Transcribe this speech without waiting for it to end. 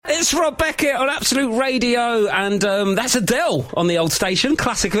It's Rob Beckett on Absolute Radio, and that's Adele on the old station.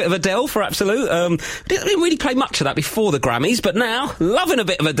 Classic bit of Adele for Absolute. Didn't really play much of that before the Grammys, but now, loving a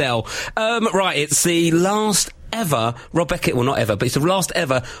bit of Adele. Right, it's the last ever Rob Beckett, well not ever, but it's the last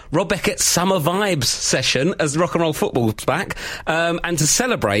ever Rob Beckett Summer Vibes session as Rock and Roll Football's back. And to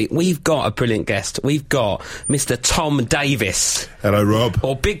celebrate, we've got a brilliant guest. We've got Mr. Tom Davis. Hello, Rob.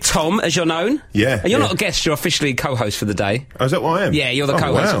 Or Big Tom, as you're known. Yeah. And you're not a guest, you're officially co-host for the day. Oh, is that what I am? Yeah, you're the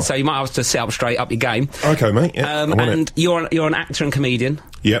co-host, wow. so you might have to sit up straight, up your game. Okay, mate. Yeah, and you're an actor and comedian.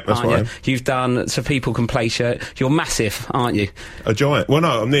 Yep, that's what I am. You've done So People Can Play shirt. You're massive, aren't you? A giant. Well,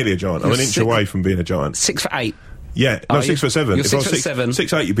 no, I'm nearly a giant. I'm an inch away from being a giant. 6'8". Yeah, no, 6'7". You're If 6'7".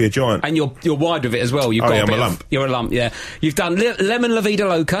 6'8", you'd be a giant. And you're wide with it as well. You've got I'm a lump. You're a lump, yeah. You've done Lemon La Vida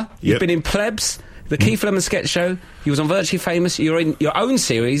Loca. You've been in Plebs, the Keith Lemon sketch show. You was on Virtually Famous. You're in your own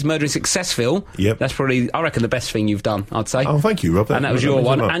series, Murdering Successville. Yep. That's probably, I reckon, the best thing you've done, I'd say. Oh, thank you, Rob. And that was your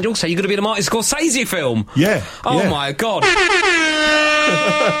one. And also, you're going to be in a Martin Scorsese film. Yeah. Oh, my God.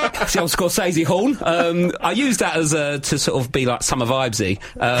 That's the old Scorsese horn. I used that as to sort of be like summer vibesy,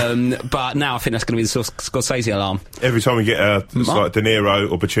 but now I think that's going to be the Scorsese alarm. Every time we get it's like De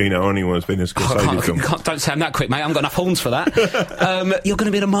Niro or Pacino or anyone who's been in a Scorsese film. Don't say them that quick, mate. I haven't got enough horns for that. You're going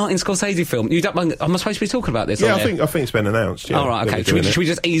to be in a Martin Scorsese film. Am I supposed to be talking about this? Yeah, I think it's been announced. Yeah, all right, okay. Should we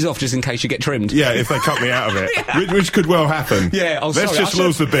just ease off just in case you get trimmed? Yeah, if they cut me out of it, yeah. which could well happen. Yeah, Let's just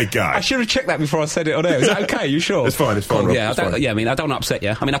lose the big guy. I should have checked that before I said it on air. Is that okay? You sure? It's fine. Rob. Yeah, I mean, I don't want to upset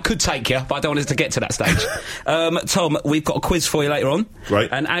you. I mean, I could take you, but I don't want it to get to that stage. Tom, we've got a quiz for you later on. Right.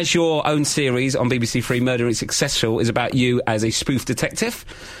 And as your own series on BBC Three, Murdering Successful, is about you as a spoof detective,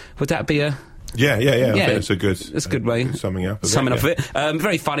 would that be a... Yeah. I think it's a good. That's a good way. Summing up of it.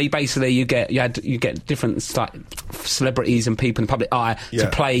 Very funny. Basically, you get different celebrities and people in the public eye to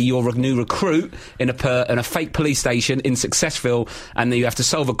play your new recruit in a fake police station in Successville, and then you have to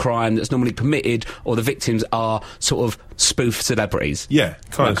solve a crime that's normally committed, or the victims are sort of spoof celebrities. Yeah,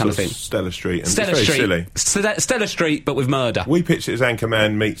 kind of thing. Stella Street. And Stella it's Street. very silly. Stella Street, but with murder. We pitched it as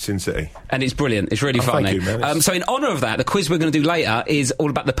Anchorman meets Sin City, and it's brilliant. It's really funny. Thank you, man. So in honour of that, the quiz we're going to do later is all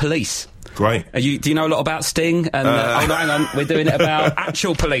about the police. Great. Do you know a lot about Sting? And hang on, we're doing it about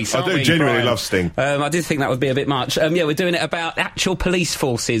actual police. I do genuinely love Sting. I did think that would be a bit much. We're doing it about actual police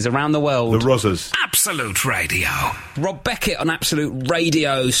forces around the world. The Rozzers. Absolute Radio. Rob Beckett on Absolute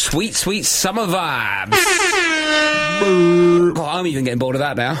Radio. Sweet, sweet summer vibes. God, I'm even getting bored of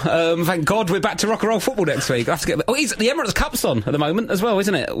that now. Thank God we're back to rock and roll football next week. I have to get. The Emirates Cup's on at the moment as well,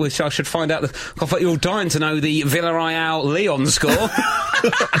 isn't it? Which I should find out. I thought you're all dying to know the Villarreal-Lyon score.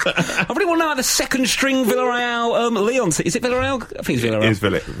 I really want to know how the second string Villarreal-Lyon. Is it Villarreal? I think it's Villarreal. It is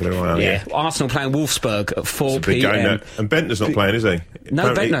Villarreal. Yeah. Arsenal playing Wolfsburg at 4 It's a big game, that. And Bentner's not playing, is he?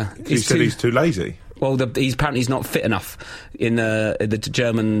 No, Bentner. He said he's too lazy. Well, apparently he's not fit enough. The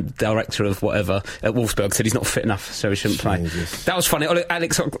German director of whatever at Wolfsburg said he's not fit enough, so he shouldn't play. That was funny.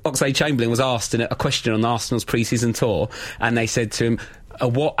 Alex Oxlade-Chamberlain was asked in a question on Arsenal's pre-season tour, and they said to him,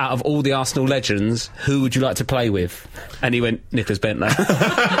 what out of all the Arsenal legends, who would you like to play with? And he went, Nicholas Bentner.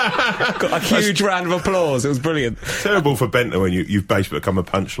 Got a huge round of applause. It was brilliant. Terrible for Bentner when you've basically become a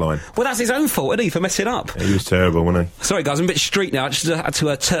punchline. Well, that's his own fault, isn't he, for messing up? He was terrible, wasn't he? Sorry, guys, I'm a bit street now. I just had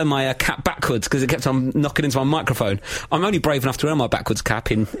to turn my cap backwards because it kept on knocking into my microphone. I'm only brave enough to wear my backwards cap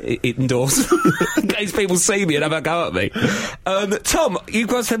indoors in case people see me and have a go at me. Tom,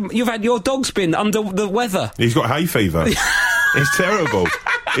 you've had your dog's been under the weather. He's got hay fever. It's terrible.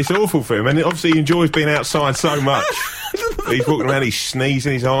 It's awful for him, and obviously he enjoys being outside so much. He's walking around, he's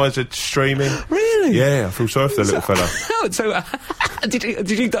sneezing, his eyes are streaming. Really? Yeah, I feel sorry for the little fella. Did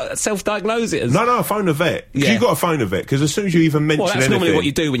you self-diagnose it? No, I phoned a vet. Yeah. You've got to phone a vet, because as soon as you even mention anything... Well, that's normally what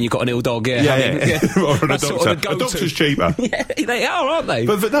you do when you've got an ill dog, yeah. Yeah. Or a doctor. Sort of a doctor's cheaper. Yeah, they are, aren't they?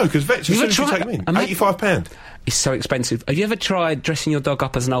 But no, because vets, as soon as you take them in, £85. It's so expensive. Have you ever tried dressing your dog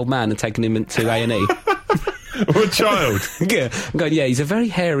up as an old man and taking him to A&E? Or a child. Yeah. I'm going, he's a very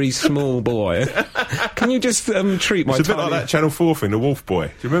hairy, small boy. Can you just treat my It's a bit like that Channel 4 thing, The Wolf Boy.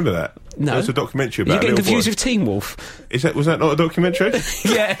 Do you remember that? No. There's a documentary about You're getting confused boy. with Teen Wolf. Was that not a documentary?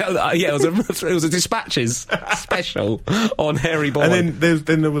 Yeah, it was a Dispatches special on Hairy Boy. And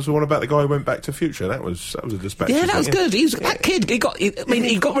then there was one about the guy who went back to Future. That was a Dispatches. Yeah, that was good. That kid, he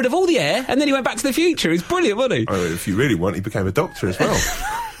got rid of all the hair, and then he went back to the future. He's brilliant, wasn't he? Oh, if you really want, he became a doctor as well.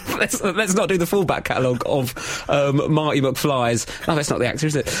 Let's not do the full back catalogue of Marty McFly's. No, that's not the actor,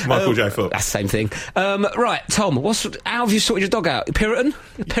 is it? Michael J. Foot. That's the same thing. Right, Tom, how have you sorted your dog out? Puritan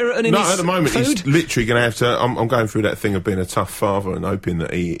in no, his at the moment food? he's literally going to have to. I'm going through that thing of being a tough father and hoping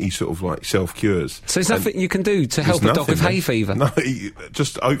that he sort of like self-cures. So there's nothing you can do to help a dog with hay fever? No,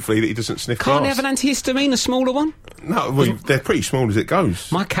 just hopefully that he doesn't sniff Can't grass. he have an antihistamine, a smaller one? No, well, they're pretty small as it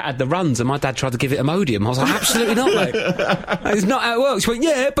goes. My cat had the runs and my dad tried to give it Imodium. I was like, absolutely not, mate. It's not how it works. He went,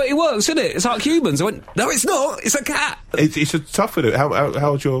 yeah, but it works, isn't it? It's like humans. I went, no, it's not. It's a cat. It's a tough one. How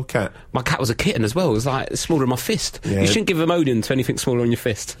old's your cat? My cat was a kitten as well. It was like smaller than my fist. Yeah. You shouldn't give Imodium to anything smaller than your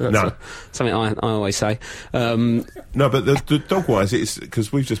fist. That's something I always say. No, but the dog-wise, it's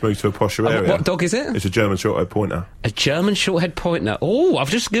because we've just moved to a posher area. What dog is it? It's a German Short-haired Pointer. A German Short-haired Pointer. Oh, I've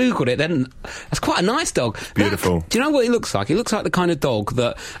just Googled it then. That's quite a nice dog. Beautiful. Do you know what he looks like? He looks like the kind of dog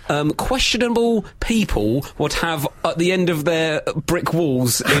that questionable people would have at the end of their brick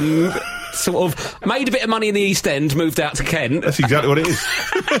walls in sort of made a bit of money in the East End, moved out to Kent. That's exactly what it is.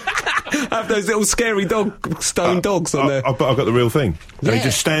 Have those little scary stone dogs on there. I've got the real thing. Yeah. And he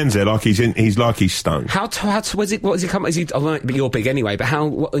just stands there like he's like he's stoned. What does he come? But you're big anyway. But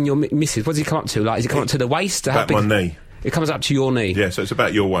and your missus? What does he come up to? Like, does he come up to the waist? About my knee. It comes up to your knee. Yeah, so it's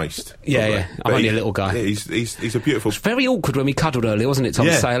about your waist. Yeah. I'm only a little guy. Yeah, he's a beautiful. It was very awkward when we cuddled earlier, wasn't it, Tom?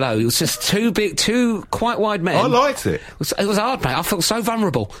 Yeah. To say hello. It was just two quite wide men. I liked it. It was hard, mate. I felt so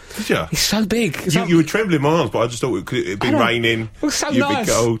vulnerable. Did you? He's so big. You were trembling in my arms, but I just thought it'd been raining. It was so you'd nice.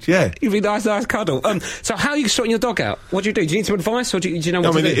 Be cold. Yeah. You'd be nice cuddle. So how are you sorting your dog out? What do you do? Do you need some advice, or do you know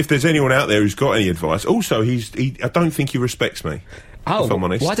what to do? If there's anyone out there who's got any advice, also I don't think he respects me. Oh, if I'm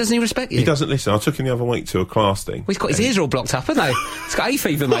honest. Why doesn't he respect you? He doesn't listen. I took him the other week to a class thing. Well, he's got his ears all blocked up, haven't they? He's got hay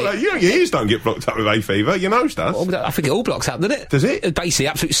fever, mate. Well, your ears don't get blocked up with hay fever. Your nose does. Well, I think it all blocks up, doesn't it? Does it? Basically,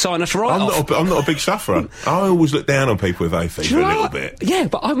 absolute sinus off. I'm not a big sufferer. I always look down on people with hay fever a little bit. Yeah,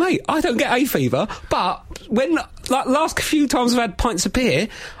 but mate, I don't get hay fever. But when last few times I've had pints of beer,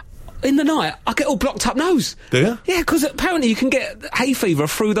 in the night, I get all blocked up nose. Do you? Yeah, because apparently you can get hay fever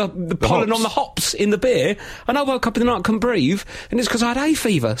through the pollen hops. on the hops in the beer. And I woke up in the night, couldn't breathe, and it's because I had hay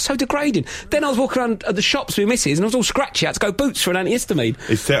fever. So degrading. Then I was walking around at the shops with missus, and I was all scratchy. I had to go boots for an antihistamine.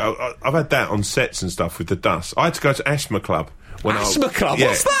 I've had that on sets and stuff with the dust. I had to go to Asthma Club. Asthma Club? Yeah,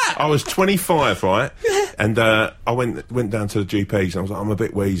 what's that? I was 25, right? Yeah. And I went down to the GPs and I was like, I'm a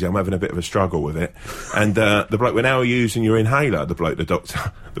bit wheezy, I'm having a bit of a struggle with it. And the bloke went, how are you using your inhaler? The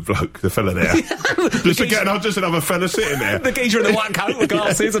fella there. I was just another fella sitting there. The geezer in the white coat with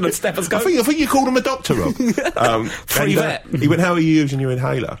glasses and a stethoscope. I think you called him a doctor, Rob. Free vet. He went, how are you using your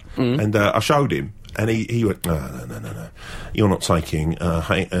inhaler? And I showed him. And he went, no. You're not taking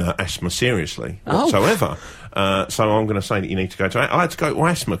asthma seriously whatsoever. So I'm going to say that you need to go to... I had to go to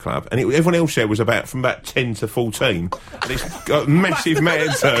Asthma Club, and everyone else there was from about 10 to 14. And this massive man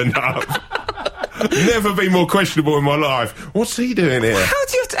turned up. Never been more questionable in my life. What's he doing here?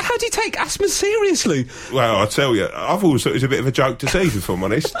 How do you take asthma seriously? Well, I tell you, I've always thought it was a bit of a joke to tease, if I'm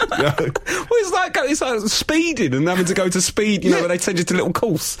honest. Well, it's like speeding and having to go to speed, where they send you to a little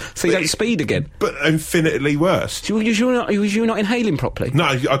course so you don't speed again. But infinitely worse. Was you not inhaling properly? No,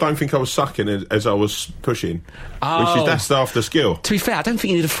 I don't think I was sucking as I was pushing. Oh. That's half the skill. To be fair, I don't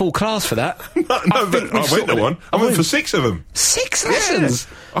think you need a full class for that. I went to one. I went for 6 of them. 6 lessons?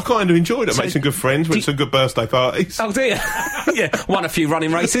 Yeah. I kind of enjoyed it. Made some good friends, went to some good birthday parties. Oh, dear. Yeah, won a few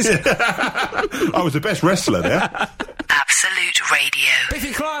running races. I was the best wrestler there. Absolute Radio.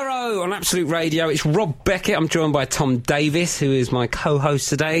 Biffy Clyro on Absolute Radio. It's Rob Beckett. I'm joined by Tom Davis, who is my co-host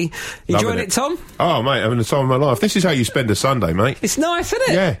today. Enjoying it, Tom? Oh, mate, having the time of my life. This is how you spend a Sunday, mate. It's nice, isn't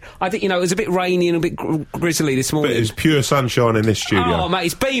it? Yeah. I think, it was a bit rainy and a bit grizzly this morning. But it's pure sunshine in this studio. Oh, mate,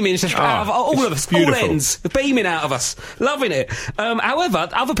 it's beaming out of all of us. Beautiful. All ends. Beaming out of us. Loving it. However,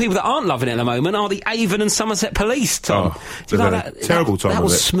 other people that aren't loving it at the moment are the Avon and Somerset Police, Tom. Do you know that? Terrible time that of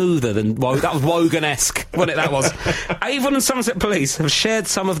was it. Smoother than... that was Wogan-esque, wasn't it? That was. Avon and Somerset Police have shared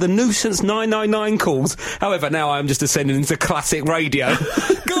some of the nuisance 999 calls. However, now I'm just descending into classic radio.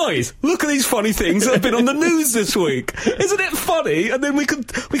 Guys, look at these funny things that have been on the news this week. Isn't it funny? And then we can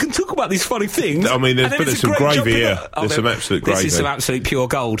talk about these funny things. I mean, there's some gravy here. There's some absolute gravy. This is some absolute pure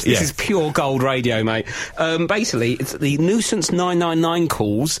gold. This is pure gold radio, mate. Basically, it's the nuisance 999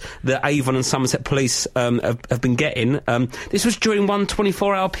 calls that Avon and Somerset Police have been getting. This was during one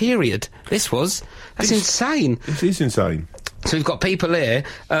 24-hour period. That's insane. This is insane. So we've got people here.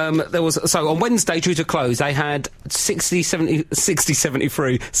 On Wednesday, due to close, they had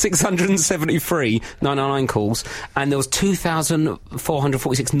 673 999 calls, and there was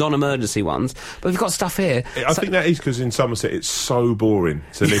 2,446 non-emergency ones. But we've got stuff here. I think that is because in Somerset it's so boring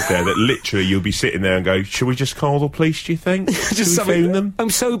to live there that literally you'll be sitting there and go, should we just call the police, do you think? Just phone them?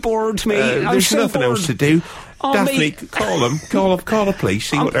 I'm so bored, mate. There's nothing else to do. Daphne, call the police,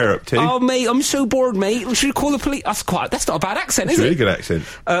 see what they're up to. Oh, mate, I'm so bored, mate. Should we call the police? That's not a bad accent, is it? It's a really good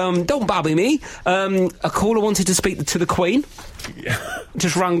accent. Don't babby me. A caller wanted to speak to the Queen.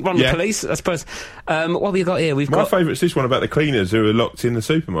 Just run the police, I suppose. What have we got here? My favourite's this one about the cleaners who are locked in the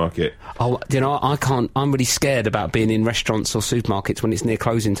supermarket. Oh, you know, I can't. I'm really scared about being in restaurants or supermarkets when it's near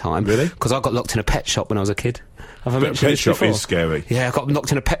closing time. Really? Because I got locked in a pet shop when I was a kid. Have I But mentioned pet this shop before? is scary. Yeah, I got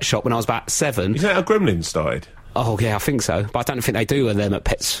locked in a pet shop when I was about 7. Is that how Gremlins died? Oh, yeah, I think so. But I don't think they do them at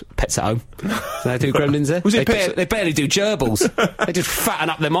Pets at Home. They do Gremlins there? Was it they barely do gerbils. They just fatten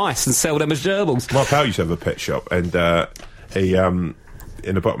up their mice and sell them as gerbils. My pal used to have a pet shop, and he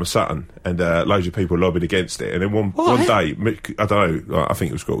in the bottom of Sutton, and loads of people lobbied against it. And then one day, I don't know, I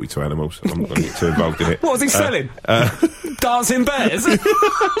think it was cruelty to animals. I'm not going to get too involved in it. What was he selling? Dancing bears?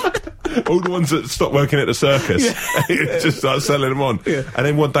 All the ones that stopped working at the circus. He just started selling them on. Yeah. And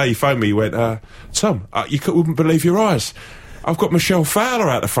then one day he phoned me, he went, Tom, you wouldn't believe your eyes. I've got Michelle Fowler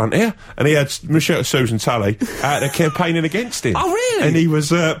out the front here. And he had Susan Tully out there campaigning against him. Oh, really? And he was,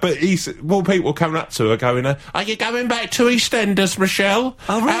 but more people coming up to her going, are you going back to EastEnders, Michelle?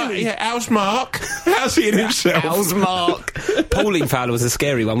 Oh, really? How's Mark? How's he in himself? How's Mark? Pauline Fowler was a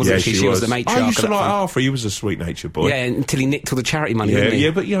scary one, wasn't she? She was the matriarch. I used to like Arthur. He was a sweet-natured boy. Yeah, until he nicked all the charity money, didn't he?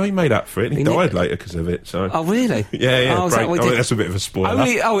 Yeah, but, he made up for it. And he died later because of it, so... Oh, really? Yeah, Oh, that's a bit of a spoiler.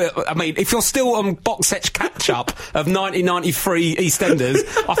 I mean, if you're still on box set catch-up of 1993 EastEnders,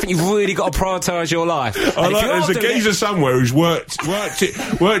 I think you've really got to prioritise your life. There's a geezer somewhere who's worked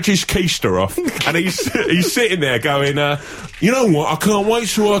his keister off, and he's sitting there going, you know what, I can't wait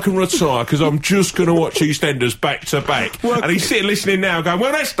till I can retire, because I'm just going to watch EastEnders back to back. And he's sitting listening now going,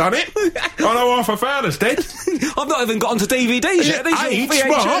 well, that's done it. I know Arthur Fowler's dead. I've not even got onto DVDs yet. These are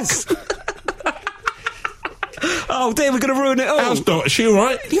VHS. Oh dear, we're going to ruin it all. How's Dot? Is she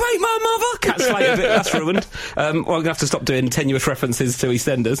alright? You ain't my mother? Cat Slater bit, that's ruined. Well, I'm going to have to stop doing tenuous references to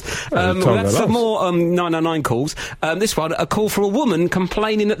EastEnders. We'll have some more 999 calls. This one, a call for a woman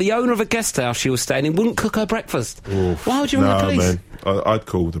complaining that the owner of a guest house she was staying in wouldn't cook her breakfast. Oof. Why would you ring the police? Man, I'd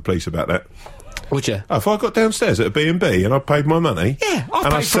call the police about that. Would you? Oh, if I got downstairs at a B&B and I paid my money,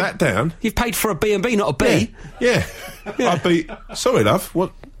 I sat down... You've paid for a B&B, not a B. Yeah. I'd be... Sorry, love,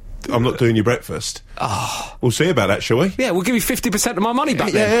 what... I'm not doing your breakfast. Oh. We'll see about that, shall we? Yeah, we'll give you 50% of my money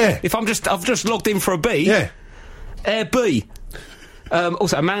back then. Yeah. If I've just logged in for a B. Yeah. Air B.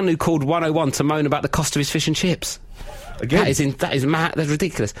 Also, a man who called 101 to moan about the cost of his fish and chips. Again? That is mad. That's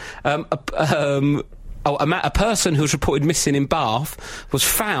ridiculous. A person who was reported missing in Bath was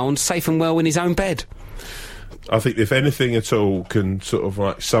found safe and well in his own bed. I think if anything at all can sort of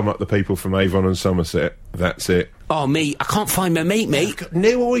like sum up the people from Avon and Somerset, that's it. Oh, mate, I can't find my mate. I've got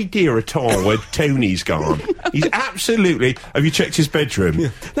no idea at all where Tony's gone. He's absolutely... Have you checked his bedroom?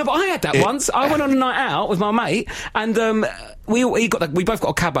 Yeah. No, but I had that once. I went on a night out with my mate, and we both got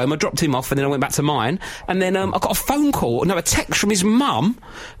a cab home. I dropped him off, and then I went back to mine, and then I got a phone call, a text from his mum,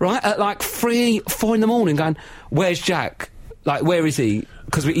 right, at like 3, 4 in the morning going, "Where's Jack? Like, where is he?"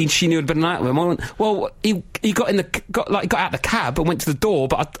 Because she knew he'd been out with him. I went, well, he got out the cab and went to the door,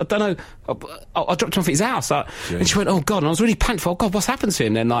 but I don't know. I dropped him off at his house, and she went, "Oh God!" And I was really panicked. Oh God, what's happened to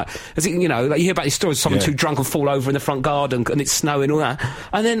him? Then, like, as it, you know, like you hear about these stories, someone too drunk and fall over in the front garden, and it's snowing, all that.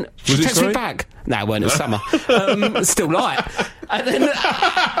 And then she texted me back. No, it weren't. It was summer. It's still light. And then it was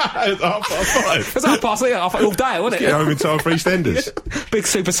 5:30. It was 5:30. I thought all day, wasn't it? Get home in time for EastEnders. Big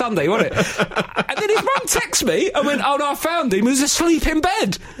Super Sunday, wasn't it? And then his mum texted me and went, "Oh no, I found him. He was asleep in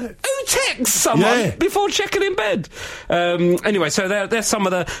bed." Who texts someone before checking in bed? Anyway, so there's some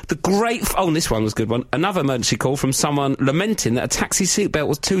of the great... and this one was a good one. Another emergency call from someone lamenting that a taxi seatbelt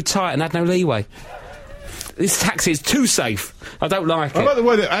was too tight and had no leeway. This taxi is too safe. I don't like it. I like the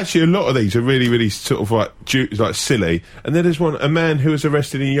way that actually a lot of these are really, really sort of like silly. And then there's a man who was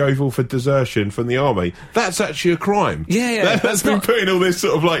arrested in Yeovil for desertion from the army. That's actually a crime. Yeah. That's been putting all this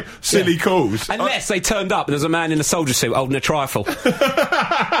sort of like silly calls. Unless they turned up and there's a man in a soldier suit holding a trifle.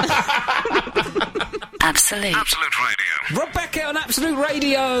 Absolute Radio. Rob Beckett on Absolute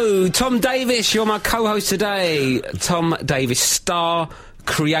Radio. Tom Davis, you're my co-host today. Tom Davis, star,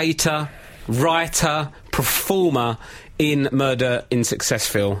 creator, writer, performer in Murder in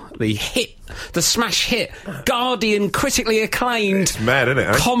Successville, the smash hit, Guardian critically acclaimed, it's mad, isn't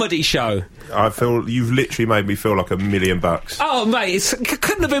it, comedy show. I feel you've literally made me feel like $1 million. Oh mate, it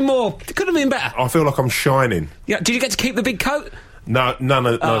couldn't have been more. It couldn't have been better. I feel like I'm shining. Yeah, did you get to keep the big coat? No, none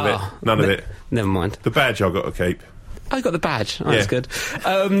of it. Never mind. The badge I've got to keep. Oh, you got the badge. Oh, that's good.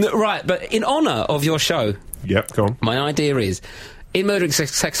 Right, but in honour of your show, yep, go on. My idea is, in Murder in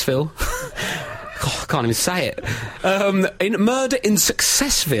Successville, I can't even say it. In Murder in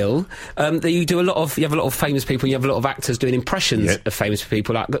Successville, you have a lot of famous people, you have a lot of actors doing impressions of famous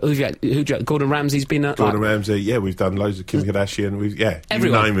people. Like, Gordon Ramsay's been... Gordon Ramsay, we've done loads of Kim Kardashian,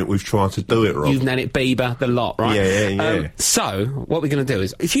 everyone. You name it, we've tried to do it, Rob. You've named it, Bieber, the lot, right? Yeah. So, what we're going to do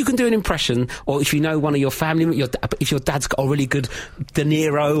is, if you can do an impression, or if you know one of your family, if your dad's got a really good De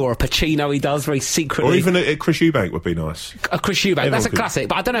Niro or a Pacino he does very secretly... Or even a Chris Eubank would be nice. A Chris Eubank, that's a classic,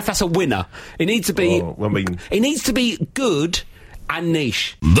 but I don't know if that's a winner. It needs to be... It needs to be good and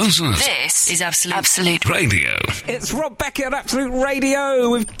niche. This is Absolute Radio. It's Rob Beckett on Absolute Radio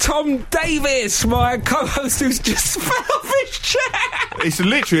with Tom Davis, my co-host who's just fell off his chair. It's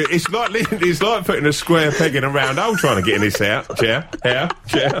like putting a square peg in a round hole trying to get in this chair.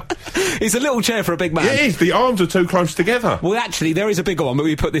 It's a little chair for a big man. It is. The arms are too close together. Well, actually, there is a bigger one, but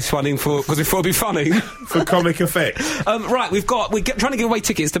we put this one in because we thought it'd be funny. For comic effect. Right, we're trying to give away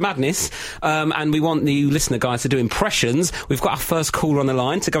tickets to Madness, and we want the listener guys to do impressions. We've got our first caller on the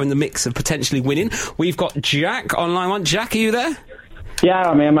line to go in the mix of potentially winning. We've got Jack on line 1. Jack, are you there? Yeah,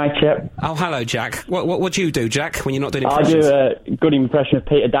 I'm here, mate, Chip. Oh, hello, Jack. What do you do, Jack, when you're not doing impressions? I do a good impression of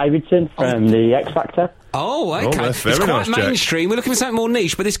Peter Davidson from the X Factor. Oh, okay. That's very it's quite nice, mainstream. We're looking for something more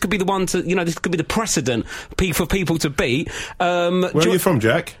niche, but this could be the one to, this could be the precedent for people to beat. Where are you from,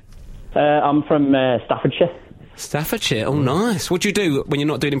 Jack? I'm from Staffordshire. Staffordshire? Oh, nice. What do you do when you're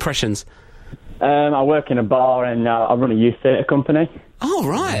not doing impressions? I work in a bar and I run a youth theatre company. Oh,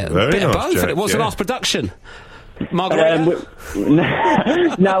 right. Very a bit nice, of both. Jack, And what's the last production? Margarita?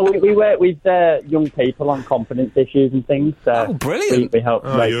 We work with young people on confidence issues and things. So brilliant. We help.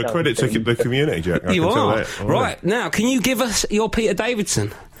 Oh, you're a credit to the community, Jack. You are. Right. Now, can you give us your Peter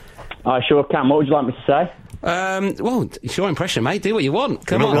Davidson? I sure can. What would you like me to say? Well, it's your impression, mate. Do what you want.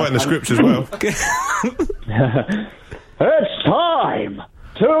 Come on. on. Writing the scripts as well. It's time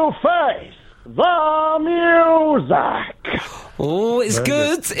to face the music. Oh, it's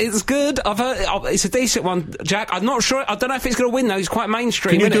good. It's good. I've heard it's a decent one, Jack. I'm not sure. I don't know if it's going to win though. It's quite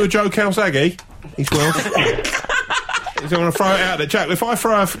mainstream. Can you do a Joe Calzaghe? He's Welsh. I'm going to throw it out there, Jack. If I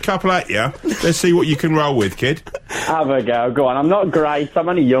throw a couple at you, let's see what you can roll with, kid. Have a go. Go on. I'm not great. I'm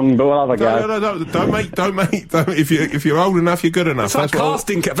only young, but we'll have a go. No. Don't make. If you're old enough, you're good enough. It's like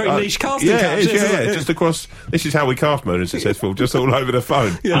casting, very niche casting. Yeah, it is, yeah. Just across. This is how we cast Murder Successful. Just all over the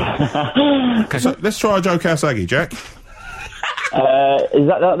phone. Yeah. Okay. So let's try a Joe Calzaghe, Jack. Is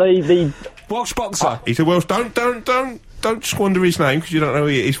that the Welsh boxer? He's a Welsh. Don't squander his name because you don't know who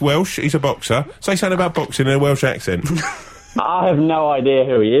he is. He's Welsh. He's a boxer. Say something about boxing in a Welsh accent. I have no idea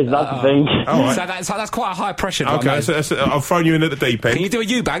who he is. That's the thing. Right. So that's quite a high pressure. Okay, so I've thrown you in at the deep end. Can you do a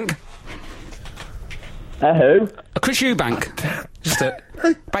Eubank? Who? A Chris Eubank. Just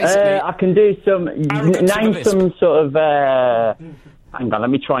basically. I can do some. Name some sort of. Hang on, let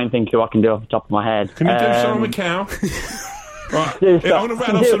me try and think who I can do off the top of my head. Can you do Simon McCow? Right, I'm going to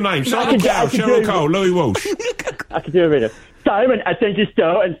rattle off some names. Simon Cowell, Cheryl Cole, Louis Walsh. I can do a bit of... Simon, I think he's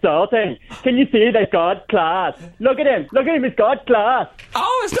so insulting. Can you see they've got class? Look at him, he's got class.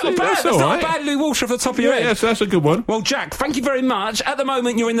 Oh, it's not bad. That's not bad, Louis Walsh, off the top of your head. Yes, that's a good one. Well, Jack, thank you very much. At the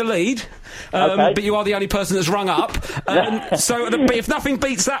moment, you're in the lead, okay. But you are the only person that's rung up. So if nothing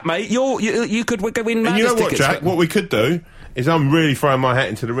beats that, mate, you could win Madness. And you know what, tickets, Jack? What we could do is I'm really throwing my hat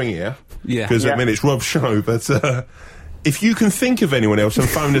into the ring here. Yeah. Because, I mean, it's Rob's show, but... if you can think of anyone else and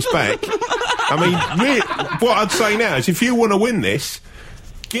phone us back, I mean, really, what I'd say now is if you want to win this,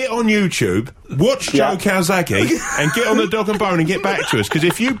 get on YouTube, watch Joe Calzaghe, and get on the Dog and Bone and get back to us. Because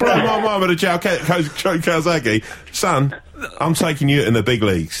if you blow my mind with a Joe Calzaghe, son, I'm taking you in the big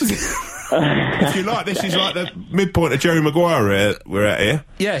leagues. If you like, this is like the midpoint of Jerry Maguire we're at here.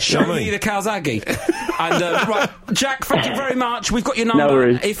 Yeah, show me the Calzaghe. And, right, Jack, thank you very much. We've got your number. No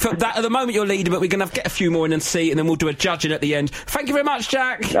worries. At the moment you're leading, but we're going to get a few more in and see, and then we'll do a judging at the end. Thank you very much,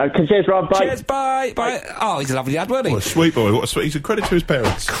 Jack. Cheers, Rob. Bye. Cheers, bye. Oh, he's a lovely lad, wasn't he? What a sweet boy. He's a credit to his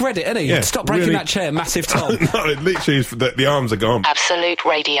parents. Credit, isn't he? Yeah, stop breaking that chair, massive Tom. No, it literally is, the arms are gone. Absolute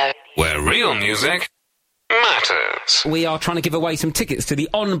Radio. Where real music matters. We are trying to give away some tickets to the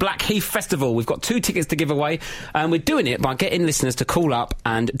On Blackheath Festival. We've got 2 tickets to give away, and we're doing it by getting listeners to call up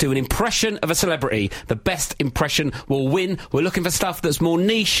and do an impression of a celebrity. The best impression will win. We're looking for stuff that's more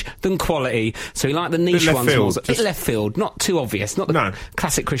niche than quality. So we like the niche ones. A bit left field, not too obvious, not the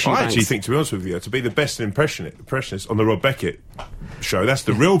classic Chris Eubanks. I actually think, to be honest with you, to be the best impressionist on the Rob Beckett show, that's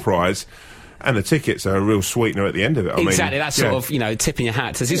the real prize. And the tickets are a real sweetener at the end of it. Exactly, that's sort of, tipping your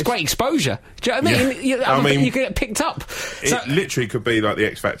hat. It's great exposure. Do you know what I mean? You get picked up. It literally could be like the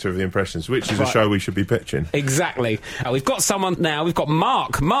X Factor of the impressions, which is a show we should be pitching. Exactly. We've got someone now. We've got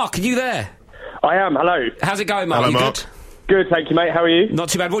Mark. Mark, are you there? I am, hello. How's it going, Mark? Hello, you Mark. Good, thank you, mate. How are you? Not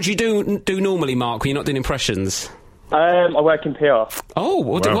too bad. What do you do normally, Mark, when you're not doing impressions? I work in PR. Oh,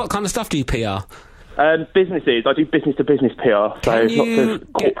 what kind of stuff do you PR? Businesses. I do business-to-business PR, so lots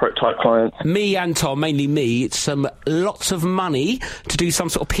of corporate-type clients. Me and Tom, mainly me, lots of money to do some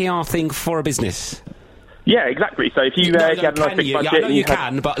sort of PR thing for a business. Yeah, exactly. So if you had a nice big budget... I know you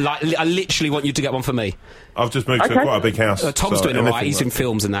can, but I literally want you to get one for me. I've just moved to quite a big house. Tom's doing all right. He's in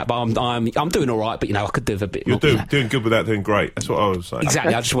films and that, but I'm doing all right. But I could do a bit more. You're doing good without doing great. That's what I was saying.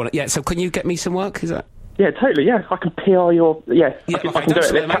 Exactly. I just want to. Yeah. So can you get me some work? Is that? Yeah, totally. Yeah, I can PR your. Yeah, I can do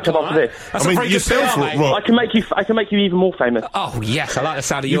it. Let's catch up after this. That's yourself, I can make you even more famous. Oh yes, I like the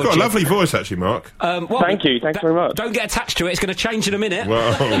sound of your. You've got a lovely voice, actually, Mark. Thank you. Thanks very much. Don't get attached to it. It's going to change in a minute.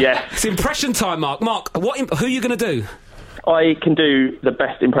 Well. Yeah. It's impression time, Mark. Mark, who are you going to do? I can do the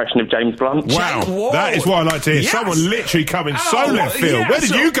best impression of James Blunt. Wow, that is what I like to hear. Yes. Someone literally coming so left field. Yes. Where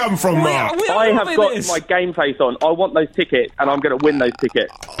did you come from, Mark? I have got my game face on. I want those tickets, and I'm going to win those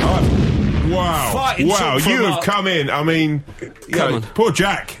tickets. Wow, you have come in. I mean, poor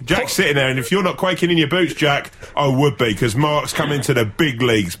Jack. Jack's sitting there, and if you're not quaking in your boots, Jack, I would be, because Mark's come into the big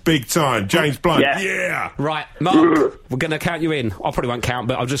leagues, big time. James Blunt, yeah. Right, Mark, we're going to count you in. I probably won't count,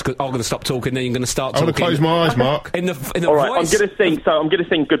 but I'm going to stop talking, then you're going to start talking. I'm going to close my eyes, Mark. In the All right, voice. I'm going to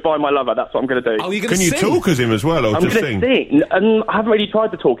sing Goodbye My Lover. That's what I'm going to do. Oh, you're going to sing? Can you talk as him as well, or I'm just sing? I haven't really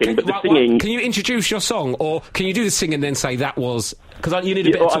tried the talking, but the singing... Can you introduce your song, or can you do the singing and then say that was... Because you need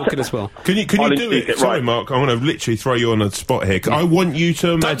a bit of talking as well. Can you do it? Sorry, Mark, I want to literally throw you on the spot here. I want you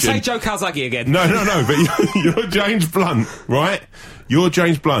to imagine... Don't say Joe Calzaghe again. No, but you're James Blunt, right? You're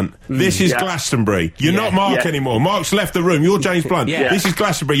James Blunt. This is Glastonbury. You're not Mark anymore. Mark's left the room. You're James Blunt. This is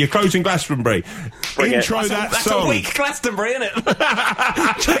Glastonbury. You're closing Glastonbury. Intro that song. That's a weak Glastonbury, isn't it?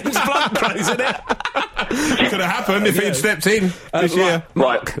 James Blunt closing it. Could have happened if he'd stepped in this year.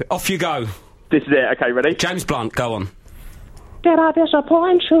 Mark, off you go. This is it. Okay, ready? James Blunt, go on. Did I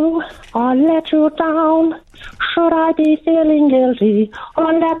disappoint you or let you down? Should I be feeling guilty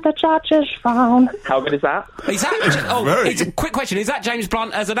or let the judges frown? How good is that? Is that it's a quick question. Is that James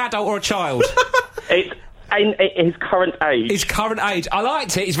Blunt as an adult or a child? It's in his current age. His current age. I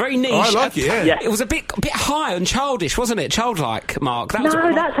liked it. It's very niche. I like it, yeah. It was a bit high and childish, wasn't it? Childlike, Mark. That's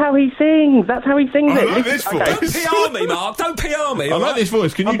how he sings. That's how he sings I it. like this voice. Don't PR me, Mark. Don't PR me. I like this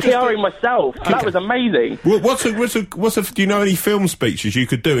voice. Can you I'm PRing myself. Okay. That was amazing. Do you know any film speeches you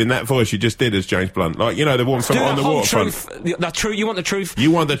could do in that voice you just did as James Blunt? Like, the one from On the Waterfront. The truth. You want the truth? You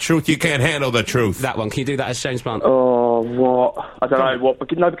want the truth. You can't handle the truth. That one. Can you do that as James Blunt? Oh, what? I don't know what.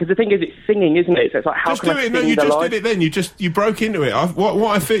 Because the thing is, it's singing, isn't it? So it's like, how just can do I it. sing No, you the just line? did it. Then you broke into it.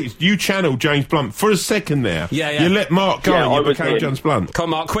 What I feel is you channeled James Blunt for a second there. Yeah. You let Mark go and you became James Blunt. Come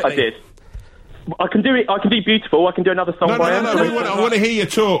on, Mark, quickly. I did. I can do it. I can do Beautiful. I can do another song by him. No. I want to hear you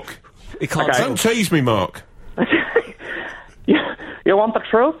talk. He can't Don't tease me, Mark. You want the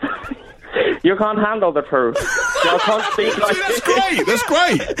truth? You can't handle the truth. You can't speak like that's great. That's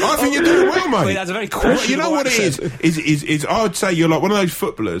great. I think you're doing well, mate. Wait, that's a very questionable You know what accent. it is I would say you're like one of those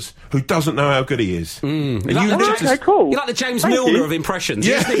footballers who doesn't know how good he is. Cool. You're like the James Milner of impressions.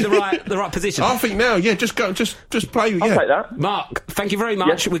 You just need the right position. I think now, just play. I'll take that. Mark, thank you very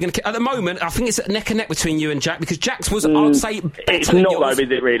much. Yeah. We're going to at the moment. I think it's neck and neck between you and Jack because Jack's was I'd say better it's than not yours, though,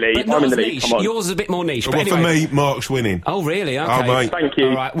 is it really? but not I'm in as the lead. niche. Come on. Yours is a bit more niche. But Well, anyway. for me, Mark's winning. Oh really? Okay. Oh, mate. Thank you.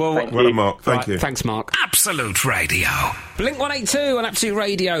 All right. Well, Thank Well you. done, Mark. Thank you. Thanks, Mark. Absolute Radio. Blink 182 on Absolute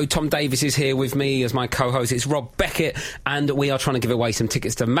Radio. Tom Davis is here with me as my co-host. It's Rob Beckett, and we are trying to give away some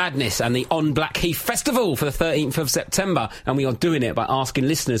tickets to Madness and the On Blackheath Festival for the 13th of September. And we are doing it by asking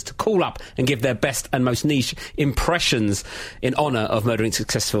listeners to call up and give their best and most niche impressions in honour of Murdering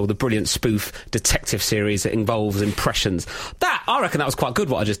Successful, the brilliant spoof detective series that involves impressions. I reckon that was quite good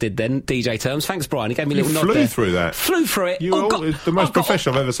what I just did then, DJ terms. Thanks, Brian. He gave me a little nod there. Flew through it. It's the most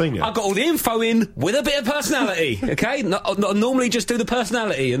professional I've ever seen you. I got all the info in with a bit of personality, okay? Not normally just do the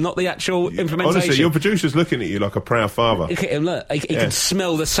personality and not the actual implementation. Honestly, your producer's looking at you like a proud father. Look at him, look. He can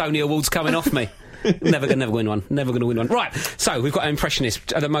smell the Sony Awards coming off me. Never going to win one. Never going to win one. Right, so we've got an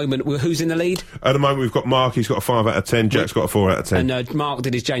impressionist at the moment. Who's in the lead? At the moment, we've got Mark. He's got a 5 out of 10. Jack's got a 4 out of 10. And Mark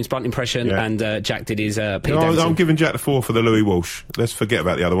did his James Blunt impression, and Jack did his Pete No, Davidson. I'm giving Jack the 4 for the Louis Walsh. Let's forget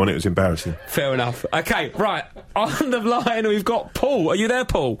about the other one. It was embarrassing. Fair enough. Okay, right. On the line, we've got Paul. Are you there,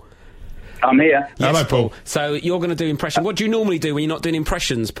 Paul? I'm here. Yes, Hello, Paul. So you're going to do impression. What do you normally do when you're not doing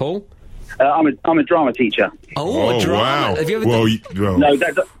impressions, Paul? I'm a drama teacher. Oh, a drama. Wow. Have you ever well, No,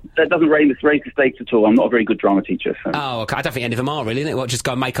 that doesn't raise the stakes at all. I'm not a very good drama teacher. So. Oh, okay. I don't think any of them are, really, innit? Well, just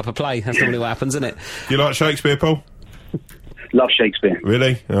go and make up a play. That's normally what happens, isn't it? You like Shakespeare, Paul? Love Shakespeare.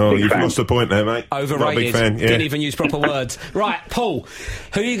 Really? Oh, Big you've fan. lost the point there, mate. Overrated. Not a big fan. Yeah. Didn't even use proper words. Right, Paul,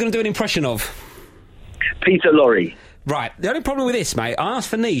 who are you going to do an impression of? Peter Lorre. Right. The only problem with this, mate, I asked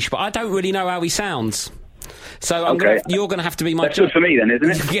for niche, but I don't really know how he sounds. So you're going to have to be my That's good for me then,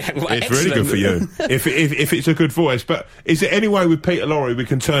 isn't it? Yeah, well, It's really good for you. if it's a good voice. But is there any way with Peter Lorre we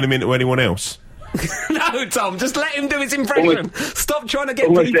can turn him into anyone else? No, Tom, just let him do his impression. Stop trying to get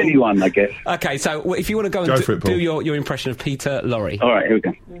Almost people. anyone, I guess. Okay, so if you want to go Go and for it, Paul. do your impression of Peter Lorre. All right, here we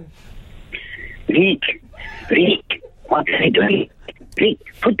go. Rick, what are you doing? Rick,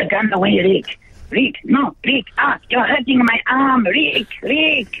 put the gun away, Rick. Rick, you're hurting my arm, Rick.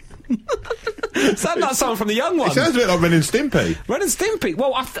 Sounds like someone from the Young It Ones. sounds a bit like Ren and Stimpy. Ren and Stimpy.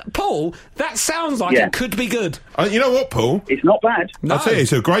 Well, Paul, that sounds like it could be good. You know what, Paul? It's not bad. No. I'll tell you,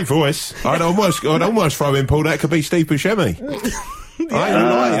 it's a great voice. I'd almost throw in Paul. That could be Steve Buscemi.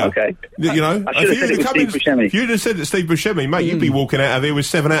 Okay. You know, I should have said it was Steve Buscemi. if you'd have said it's Steve Buscemi, mate, you'd be walking out of here with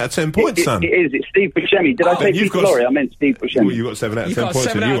 7 out of 10 points, son. It is. It's Steve Buscemi. Did I say you've Peter got Lorre? I meant Steve Buscemi. Well, you got 7 out of You've 10 got points,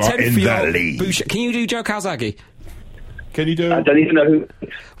 7 and out you of are 10 in for the your lead. Can you do Joe Calzaghe? Can you do? I don't even know who.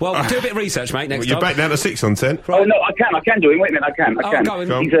 Well, do a bit of research, mate, next You're time. back down to 6 on 10. Oh no, I can do him. Wait a minute, I can. go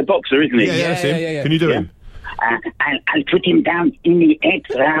on. He's a boxer, isn't he? Yeah, that's him. yeah. Can you do him? I'll put him down in the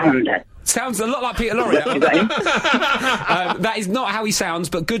 8th round. Sounds a lot like Peter Lorre. Is that him? That is not how he sounds,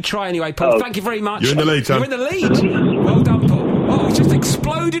 but good try anyway, Paul. Oh. Thank you very much. You're in the lead, Tom. You're in the lead. Well done, Paul. Oh, he's just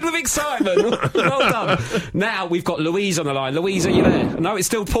exploded with excitement. Well done. Now we've got Louise on the line. Louise, are you there? No, it's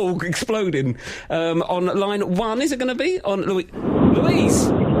still Paul exploding. On line 1, is it going to be? On Louise?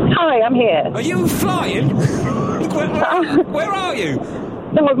 Hi, I'm here. Are you flying? Where are you?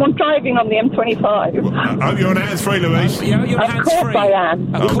 No, I'm driving on the M25. I hope you're on hands-free, Louise. Yeah, you're Of hands-free. course I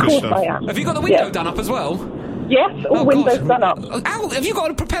am. Of Of course. course I am. Have you got the window Yes. done up as well? Yes, all Oh, windows God. done up. Ow, have you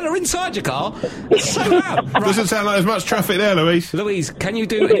got a propeller inside your car? It's so loud. Right. Doesn't sound like there's much traffic there, Louise. Louise, can you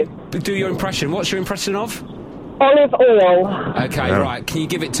do your impression? What's your impression of? Olive oil. Okay, Yeah. right. Can you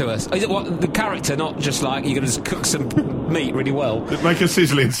give it to us? Is it what the character, not just like you're going to just cook some meat really well? Make a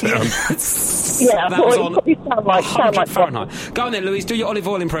sizzling sound. Yeah, that was well, on it probably sound like 100 Fahrenheit. Go on then, Louise. Do your olive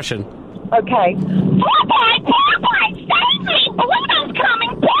oil impression. Okay. Popeye, save me! Balloon's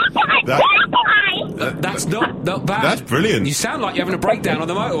coming! Popeye! That's not bad. That's brilliant. You sound like you're having a breakdown on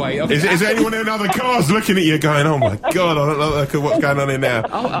the motorway. Is there anyone in other cars looking at you going, oh my God, I don't know what's going on in there?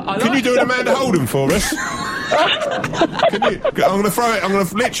 Can you do an Amanda Holden for us? I'm going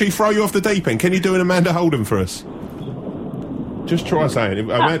to literally throw you off the deep end. Can you do an Amanda Holden for us? Just try saying it.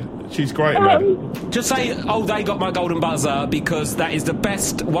 Amanda, she's great, Amanda. Just say, oh, they got my golden buzzer, because that is the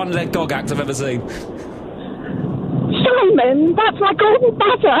best one-leg dog act I've ever seen. Simon, that's my golden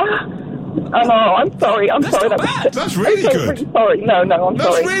buzzer. Oh, no, I'm sorry. I'm sorry. not bad. That's really I'm good. really sorry. No, I'm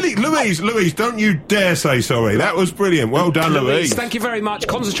That's sorry. really... Louise, don't you dare say sorry. That was brilliant. Well done, Louise. Thank you very much.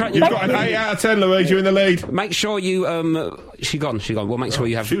 Concentrate on You've your... got an 8 out of 10, Louise. You're in the lead. Make sure you, she gone. We'll make sure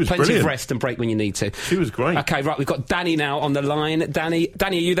you have she was plenty brilliant. of rest and break when you need to. She was great. Okay, right, we've got Danny now on the line. Danny,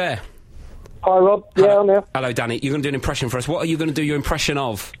 are you there? Hi, Rob. Yeah, I'm there. Hello, Danny. You're going to do an impression for us. What are you going to do your impression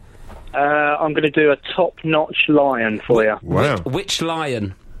of? I'm going to do a top-notch lion for you. Wow. Which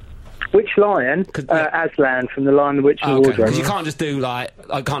lion? Which lion? Aslan from The Lion, the Witch and the Okay, Wardrobe. because you can't just do, like,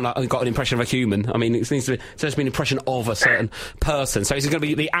 I've got an impression of a human. I mean, it needs to be, it's supposed to be an impression of a certain person. So it's going to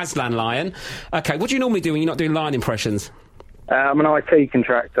be the Aslan lion. Okay, what do you normally do when you're not doing lion impressions? I'm an IT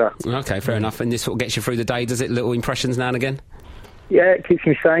contractor. Okay, fair enough. And this sort of gets you through the day, does it? Little impressions now and again? Yeah, it keeps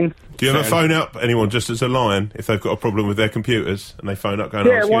me sane. Do you ever phone up anyone just as a lion if they've got a problem with their computers and they phone up going,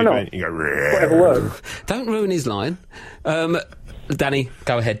 Yeah, oh, why excuse not? me? You go, Whatever works. Don't ruin his line. Danny,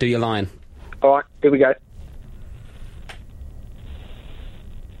 go ahead, do your line. All right, here we go.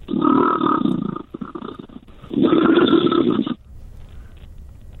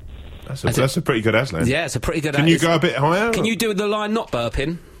 That's a pretty good Aslan. Yeah, it's a pretty good... Can you go a bit higher? Can you do the line not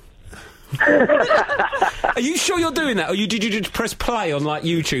burping? Are you sure you're doing that, or did you just press play on, like,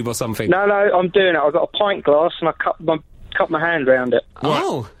 YouTube or something? No, I'm doing it. I've got a pint glass and I cut my hand round it.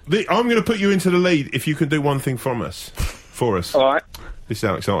 Oh. I'm going to put you into the lead if you can do one thing for us. All right. This is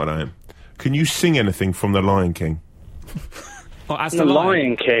how excited I am. Can you sing anything from The Lion King? Or as The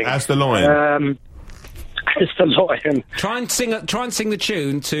Lion King. As the lion. As the lion. Try and sing the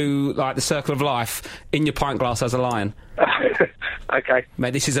tune to, like, The Circle of Life in your pint glass as a lion. Okay.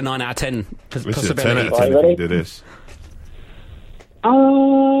 Mate, this is a 9 out of 10 This is a possibility. 10 out of 10 if you do this.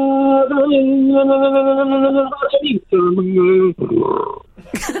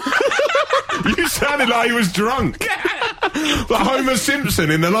 You sounded like he was drunk. Like Homer Simpson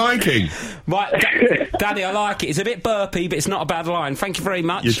in The Lion King. Right, Danny, I like it. It's a bit burpy, but it's not a bad line. Thank you very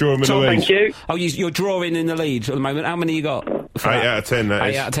much. You're drawing in the Tom, lead. Thank you. Oh, you're drawing in the lead at the moment. How many you got? 8 out of 10, that 8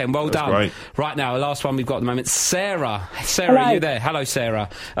 is. out of 10. Well That's done. great. Right now, the last one we've got at the moment. Sarah. Sarah, Hello. are you there? Hello, Sarah.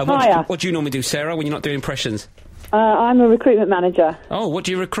 Hiya. What do you normally do, Sarah, when you're not doing impressions? I'm a recruitment manager. Oh, what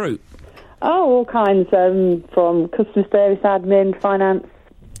do you recruit? Oh, all kinds, from customer service, admin, finance.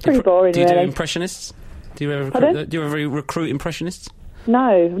 Pretty boring, Do you do really. impressionists? Do you ever Pardon? do you ever recruit impressionists?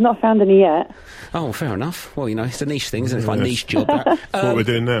 No, I've not found any yet. Oh, fair enough. Well, you know, it's a niche thing, isn't it? It's my niche job. That. That's what we're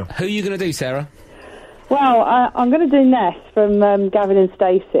doing now. Who are you going to do, Sarah? Well, I'm going to do Ness from Gavin and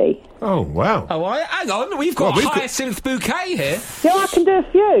Stacey. Oh, wow. Oh, hang on. We've got a hyacinth bouquet here. Yeah, I can do a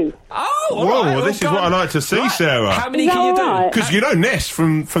few. Oh, all Whoa, right. well, this is what I like to see, Sarah. How many Is can you that all right? Because, you know, Ness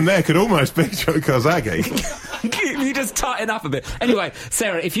from there could almost be Joe Kozagi. do? You just tighten up a bit. Anyway,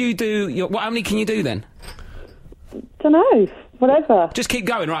 Sarah, if you do... how many can you do, then? Don't know. Whatever. Just keep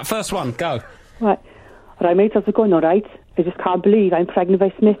going. Right, first one. Go. Right. Right, mate, how's it going, all right? I just can't believe I'm pregnant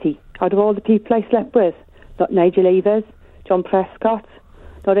by Smithy. Out of all the people I slept with, not Nigel Evers, John Prescott,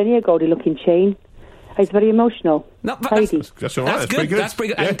 not any Goldie-looking chain. I was very emotional. No, but Heidi. That's all right. That's good. Pretty good. That's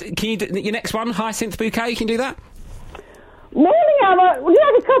pretty good. Yeah. And can you do your next one, hyacinth bouquet? You can do that? Morning, Emma. Would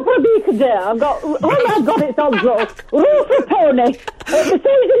you like a cup of beef there? I've got... Oh, my God, it's on roast. Roast for pony. The seeds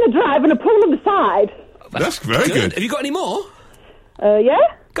in the drive and a pool on the side. That's very good. Have you got any more? Yeah?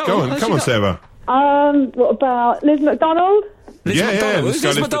 Go on, come on, Sarah. What about Liz McDonald? Liz McDonald. let's Who's go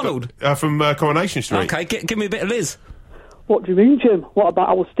Liz Liz McDonald? From Coronation Street. Okay, give me a bit of Liz. What do you mean, Jim? What about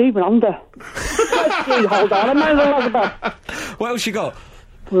our Stephen Under? Hold on, I might as well have about What else you got?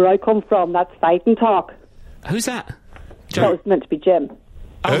 where I come from. That's fight and talk. Who's that? That was meant to be Jim.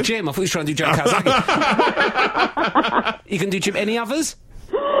 Oh, Who? Jim. I thought you were trying to do Joe Kazaki. You can do Jim. Any others?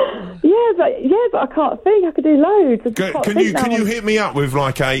 Yeah, but I can't think. I could do loads. I just can't Can think you now. hit me up with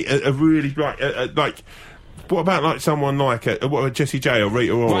like a really like what about like someone like Jessie J or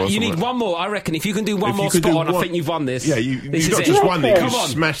Rita Ora? Right, or you need something? one more. I reckon if you can do one If more you could spot do on, I one- think you've won this. Yeah, This you've is not it. just won it, Come you've on,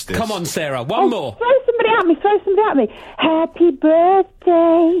 smashed this. Come on, Sarah. One more. Throw somebody at me. Throw somebody at me. Happy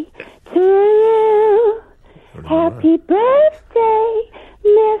birthday to you. Happy birthday,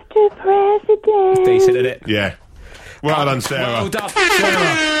 Mr. President. Decent, isn't it? Yeah. Well done, Sarah. Well done.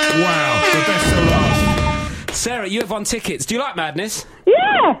 Sarah. Wow, the best of last. Sarah, you have won tickets. Do you like Madness?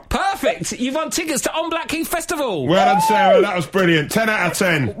 Yeah. Perfect. You've won tickets to On Blackheath Festival. Well done, Sarah. That was brilliant. 10 out of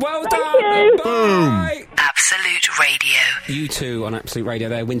 10. Well Thank done. you. Bye. Absolute Radio. You two on Absolute Radio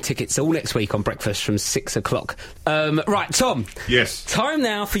there win tickets all next week on breakfast from 6 o'clock. Right, Tom. Yes. Time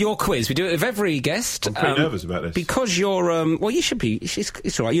now for your quiz. We do it with every guest. I'm pretty nervous about this. Because you're, well, you should be.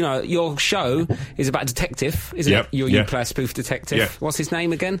 It's all right. You know, your show is about a detective, isn't Yep, it? You yeah. play a spoof detective. Yeah. What's his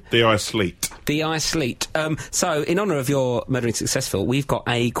name again? D.I. Sleet. D.I. Sleet. So, in honour of your Murdering Successful, we've got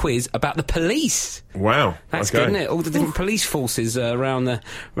a quiz about the police. Wow. That's okay. good, isn't it? All the different police forces around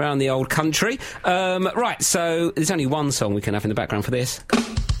the old country. Right, so there's only one song we can have in the background for this.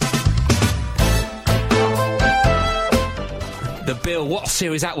 The Bill. What a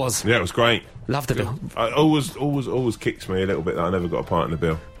series that was. Yeah, it was great. Loved the Bill. It always kicks me a little bit that I never got a part in the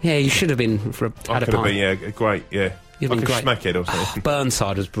bill. Yeah, you should have been I had a could have part. been, yeah, great, yeah. You'd like been a great. smackhead or something.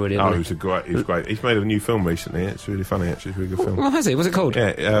 Burnside was brilliant. Oh, he wasn't was great. He's made a new film recently. It's really funny, actually. It's a really good film. Oh, has he? What's it called?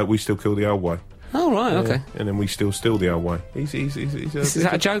 Yeah, We Still Kill the Old Way. Oh, right, okay. And then We Still Steal the Old Way. Is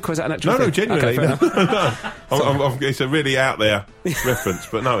that a joke or is that an actual No, thing? genuinely. Okay, fair enough. No. It's a really out there reference,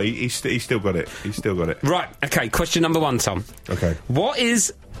 but no, he's still got it. He's still got it. Right, okay, question number one, Tom. Okay. What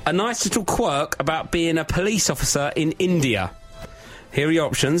is a nice little quirk about being a police officer in India? Here are your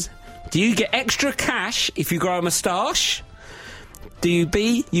options. Do you get extra cash if you grow a moustache? Do you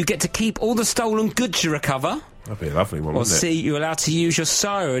B, you get to keep all the stolen goods you recover? That'd be a lovely one, Or wouldn't C, you're allowed to use your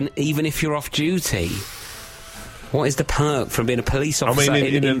siren even if you're off duty? What is the perk from being a police it? officer in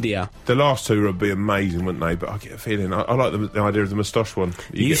in India? The last two would be amazing, wouldn't they? But I get a feeling I like the idea of the moustache one.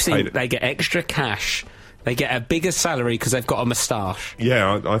 You get think paid- they get extra cash? They get a bigger salary because they've got a moustache.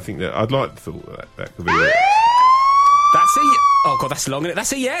 Yeah, I think that I'd like to thought that could be it. That's a... Oh, God, that's long, isn't it?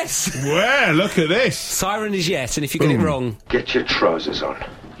 That's a yes! Well, look at this. Siren is yes, and if you get it wrong... Get your trousers on.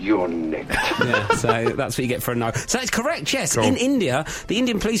 You're nicked. Yeah, so that's what you get for a no. So that's correct, yes. Go on. In India, the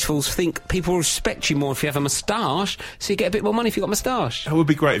Indian police force think people will respect you more if you have a moustache, so you get a bit more money if you've got a moustache. That would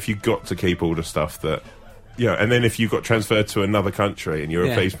be great if you got to keep all the stuff that... Yeah, and then if you got transferred to another country and you're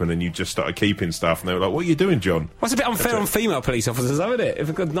Yeah. a policeman and you just started keeping stuff and they were like, what are you doing, John? Well, it's a bit unfair on female police officers, though, isn't it? If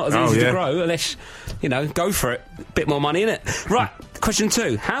it's not as Oh, easy yeah. to grow, unless, you know, go for it. Bit more money, innit? Right, question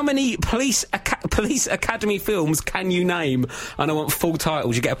 2. How many police academy films can you name? And I want full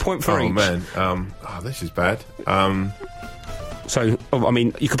titles. You get a point for Oh, each. man. This is bad. So, I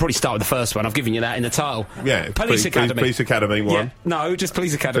mean, you could probably start with the first one. I've given you that in the title. Yeah. Police Academy. Police Academy 1. Yeah. No, just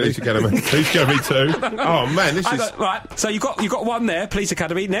Police Academy. Police Academy. Police Academy 2. Oh, man, this is... Right, so you got one there, Police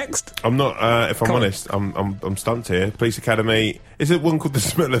Academy. Next. I'm not, if I'm honest, I'm stumped here. Police Academy... Is it one called The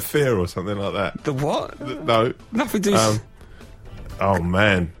Smell of Fear or something like that? The what? No. Nothing to do... oh,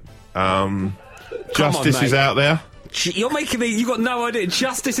 man. Justice is out there. You're making me... You've got no idea.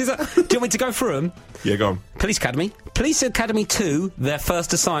 Justice is out... Do you want me to go through them? Yeah, go on. Police Academy. Police Academy 2, their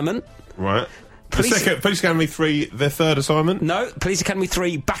first assignment. Right. Police Academy 3, their third assignment. No. Police Academy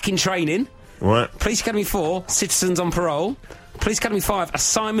 3, back in training. Right. Police Academy 4, Citizens on Parole. Police Academy 5,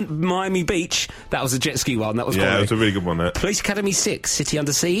 Assignment Miami Beach. That was a jet ski one. That was that was a really good one. That. Police Academy 6, City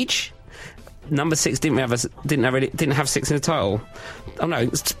Under Siege. Number 6 didn't have 6 in the title. Oh no.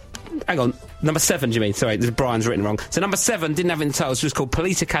 Hang on. Number 7, do you mean? Sorry, Brian's written wrong. So number 7 didn't have it in the title. It was called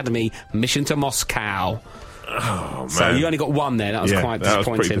Police Academy Mission to Moscow. Oh, man. So you only got one there. That was quite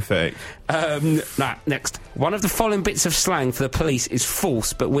disappointing. That was pretty pathetic. Next. One of the following bits of slang for the police is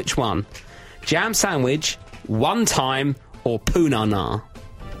false, but which one? Jam sandwich, one time, or poonana?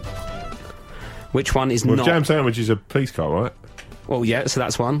 Which one is not? Jam sandwich is a police car, right? Well, yeah, so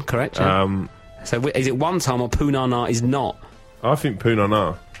that's one, correct? Yeah. So is it one time or poonana is not? I think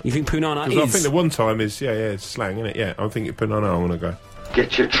poonana. You think poonana is? I think the one time is, it's slang, isn't it? Yeah, I'm thinking poonana, I want to go.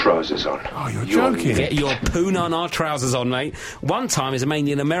 Get your trousers on. Oh, you're joking. Get your poonana trousers on, mate. One time is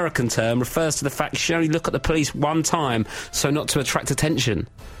mainly an American term, refers to the fact you should only look at the police one time, so not to attract attention.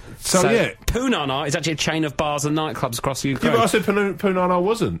 So yeah. Poonana is actually a chain of bars and nightclubs across the UK. Yeah, but I said poonana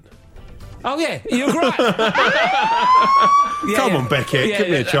wasn't. Oh, yeah, you're right. Come on, Beckett, give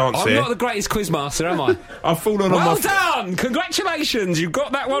me a chance here. I'm not the greatest quizmaster, am I? I've fallen on my... Well done! Congratulations, you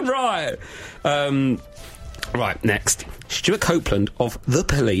got that one right. Right, next. Stuart Copeland of The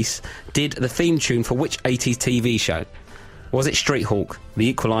Police did the theme tune for which 80s TV show? Was it Street Hawk, The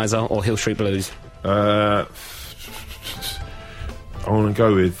Equalizer, or Hill Street Blues? I want to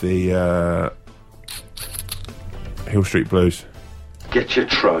go with the Hill Street Blues. Get your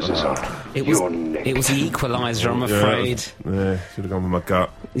trousers on. It was The Equalizer, I'm afraid. Yeah, should have gone with my gut.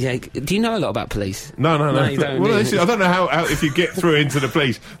 Yeah, do you know a lot about police? No. You don't. Well, I don't know how if you get through into the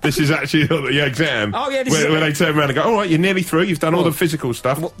police, this is actually the exam. Oh, yeah, where they turn around and go, all right, you're nearly through, you've done all the physical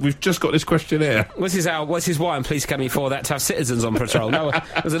stuff, we've just got this questionnaire. This is why in Police Academy 4 that to have citizens on patrol. No,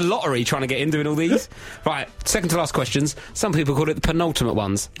 it was a lottery trying to get in doing all these. Right, second to last questions. Some people call it the penultimate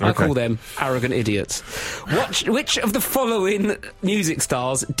ones. Okay. I call them arrogant idiots. Which of the following music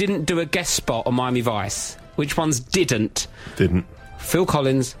stars didn't do a guest spot on Miami Vice? Which ones didn't? Didn't. Phil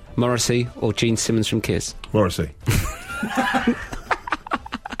Collins, Morrissey, or Gene Simmons from Kiss? Morrissey.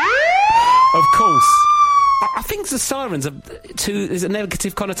 Of course. I think the sirens are there's a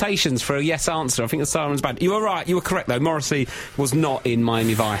negative connotations for a yes answer. I think the sirens bad. You were right. You were correct though. Morrissey was not in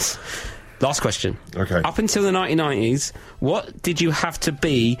Miami Vice. Last question. Okay. Up until the 1990s, what did you have to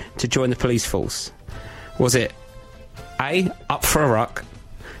be to join the police force? Was it A, up for a ruck,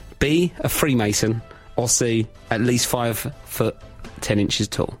 B, a Freemason, or C, at least 5 foot 10 inches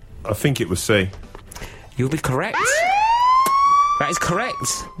tall? I think it was C. You'll be correct. That is correct.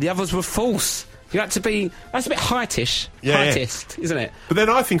 The others were false. You had to be... That's a bit heightish. Yeah, heightist, isn't it? But then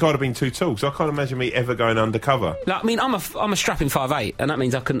I think I'd have been too tall, so I can't imagine me ever going undercover. Like, I mean, I'm a strapping 5'8", and that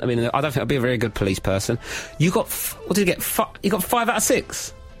means I couldn't... I mean, I don't think I'd be a very good police person. You got... What did you get? You got 5 out of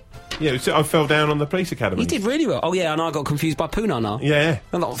 6? Yeah, I fell down on the police academy. You did really well. Oh, yeah, and I got confused by Poonana. Yeah.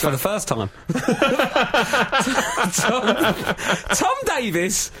 Not for the first time. Tom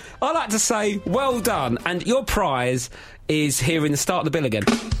Davis, I like to say, well done. And your prize is here in the start of the bill again.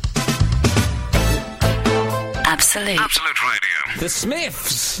 Absolute Radio. The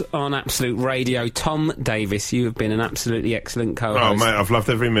Smiths on Absolute Radio. Tom Davis, you have been an absolutely excellent co-host. Oh, mate, I've loved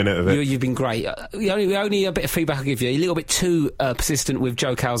every minute of it. You've been great. Only a bit of feedback I'll give you. A little bit too persistent with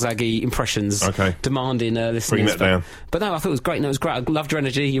Joe Calzaghe impressions. Okay. Demanding listeners. Bring that down. But no, I thought it was great. No, it was great. I loved your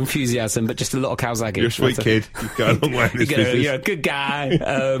energy, your enthusiasm, but just a lot of Calzaghe. You're a sweet kid. You've got a long way in this business. You're a good guy.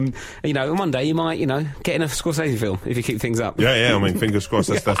 And one day you might, get in a Scorsese film if you keep things up. Yeah, I mean, fingers crossed,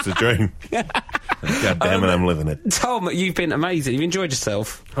 that's the dream. God damn it, I'm living it. Tom, you've been amazing. You've enjoyed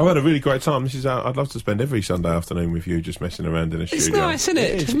yourself. I've had a really great time. I'd love to spend every Sunday afternoon with you, just messing around in a studio. It's nice, isn't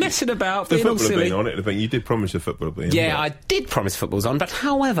it? Just messing about, the being all football silly. On it, but you did promise the football would be on. Yeah, I did promise football's on, but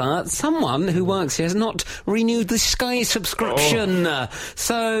however, someone who works here has not renewed the Sky subscription.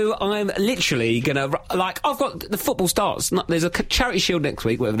 So I'm literally gonna, I've got the football starts. There's a Charity Shield next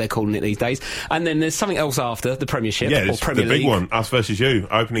week, whatever they're calling it these days, and then there's something else after the Premiership. Yeah, or it's Premier the big League. one. Us versus you.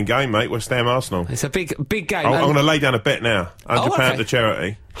 Opening game, mate. West Ham Arsenal. It's a big game. I'm going to lay down a bet now. £100 to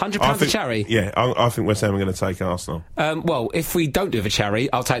charity. £100 to charity? Yeah, I think West Ham are going to take Arsenal. Well, if we don't do the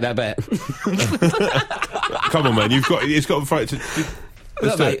charity, I'll take that bet. Come on, man. It's got to fight to...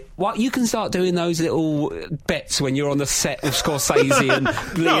 Look, mate, you can start doing those little bets when you're on the set of Scorsese and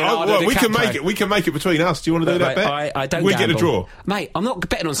Leonardo DiCaprio. We can make it between us. Do you want to do that bet? I don't We gamble. get a draw. Mate, I'm not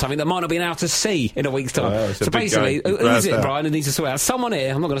betting on something that might not be out to sea in a week's time. Oh, so basically, who is it, Brian, who needs to sort out? Someone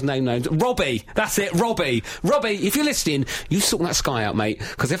here, I'm not going to name names. Robbie. That's it, Robbie. Robbie, if you're listening, you sort that Sky out, mate.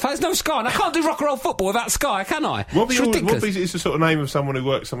 Because if there's no Sky, and I can't do rock and roll football without Sky, can I? Robbie is the sort of name of someone who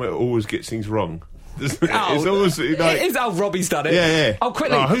works somewhere that always gets things wrong. It's always like... Robbie's done it. Yeah. Oh,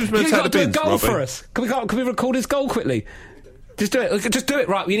 quickly. Who's going to take the bins, do a goal Robbie? for us. Can we record his goal quickly? Just do it. Just do it.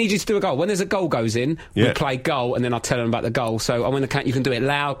 Right, we need you to do a goal. When there's a goal goes in, we play goal, and then I'll tell them about the goal. So I'm going to count. You can do it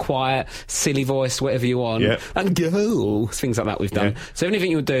loud, quiet, silly voice, whatever you want. Yeah. And go. Things like that we've done. Yeah. So anything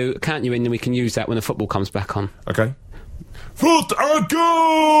you would do, count you in, and we can use that when the football comes back on. Okay. Foot a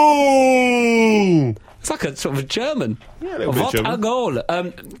goal! It's like a sort of a German. Yeah, a little bit German. A goal.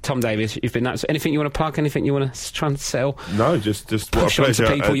 Tom Davis, you've been that. So anything you want to plug? Anything you want to try and sell? No, just what push a on pleasure.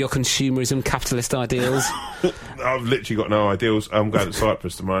 to people your consumerism, capitalist ideals. I've literally got no ideals. I'm going to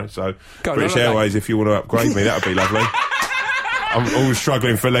Cyprus tomorrow, so Go on, British Airways, if you want to upgrade me, that would be lovely. I'm always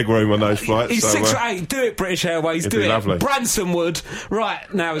struggling for leg room on those flights. He's so, 6'8". Do it, British Airways. It'd Do be it. Lovely. Bransonwood. Right,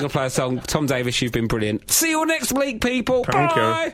 now we're going to play a song. Tom Davis, you've been brilliant. See you all next week, people. Thank you. Bye.